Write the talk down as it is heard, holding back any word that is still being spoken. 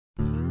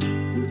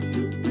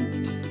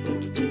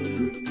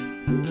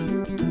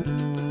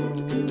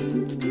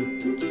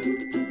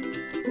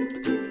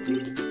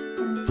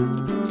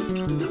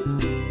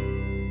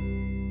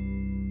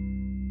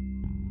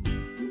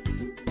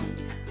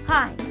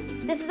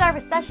our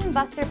Recession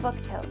Buster Book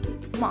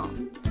Tote, small.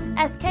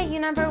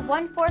 SKU number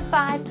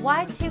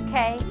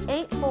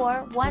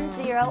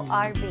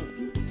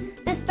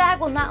 145Y2K8410RB. This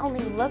bag will not only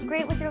look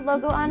great with your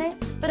logo on it,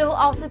 but it will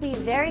also be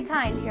very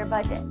kind to your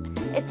budget.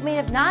 It's made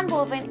of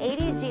non-woven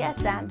 80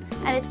 GSM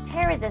and it's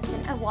tear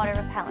resistant and water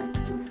repellent.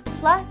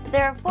 Plus,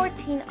 there are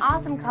 14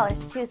 awesome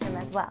colors to choose from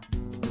as well.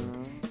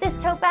 This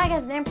tote bag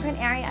has an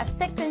imprint area of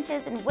 6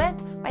 inches in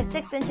width by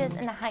 6 inches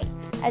in height,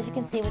 as you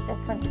can see with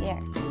this one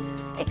here.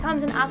 It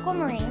comes in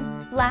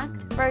Aquamarine, Black,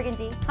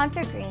 Burgundy,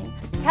 Hunter Green,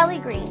 Kelly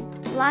Green,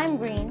 Lime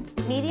Green,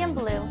 Medium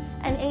Blue,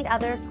 and 8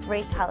 other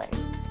great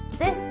colors.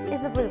 This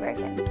is the blue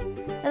version.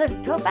 Now the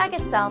tote bag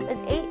itself is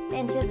 8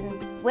 inches in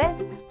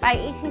width by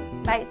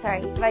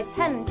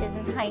 10 inches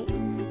in height,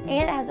 and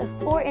it has a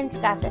 4-inch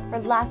gusset for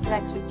lots of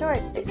extra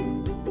storage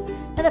space.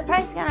 Now the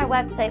pricing on our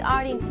website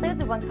already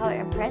includes a 1-color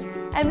imprint,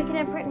 and we can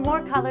imprint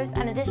more colors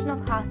at additional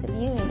cost if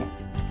you need it.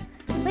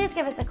 Please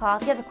give us a call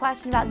if you have a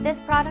question about this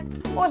product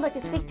or would like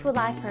to speak to a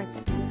live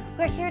person.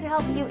 We're here to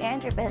help you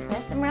and your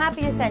business, and we're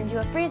happy to send you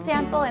a free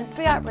sample and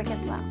free artwork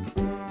as well.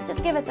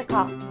 Just give us a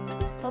call.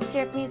 Hope to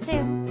hear from you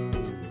soon.